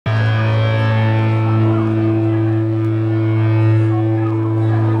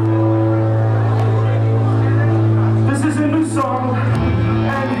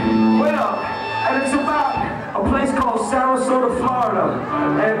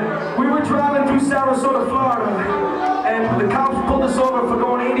we were driving through Sarasota, Florida, and the cops pulled us over for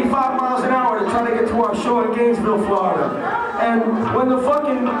going 85 miles an hour to try to get to our show in Gainesville, Florida. And when the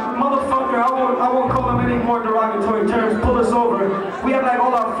fucking motherfucker, I won't call him any more derogatory terms, pulled us over, we had like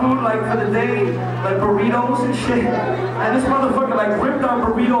all our food like for the day, like burritos and shit. And this motherfucker like ripped our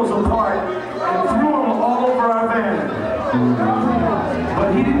burritos apart and threw them all over our van.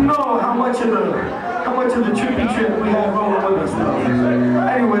 But he didn't know how much of the trippy trip we had rolling with us though.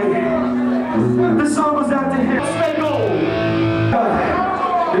 Anyway, this song was after him. Stay gold.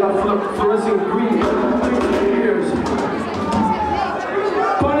 We got fluorescent green ears.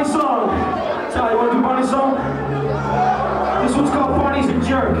 Barney song. Sally, you wanna do Barney song? This one's called Barney's a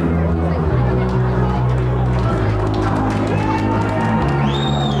Jerk.